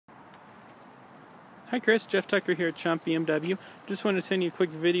Hi Chris, Jeff Tucker here at Chomp BMW. Just wanted to send you a quick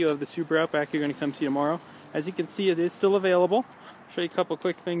video of the Subaru Outback you're going to come see tomorrow. As you can see, it is still available. I'll show you a couple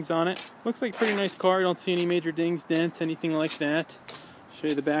quick things on it. Looks like a pretty nice car. I don't see any major dings, dents, anything like that. Show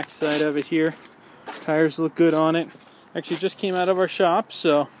you the back side of it here. Tires look good on it. Actually just came out of our shop,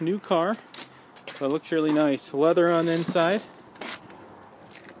 so new car. But it looks really nice. Leather on the inside.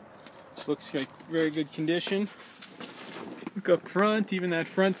 Just looks like very good condition. Look up front, even that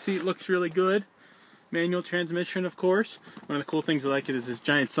front seat looks really good. Manual transmission, of course. One of the cool things I like it is this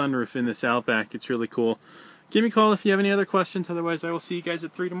giant sunroof in this Outback. It's really cool. Give me a call if you have any other questions. Otherwise, I will see you guys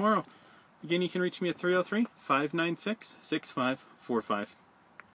at 3 tomorrow. Again, you can reach me at 303-596-6545.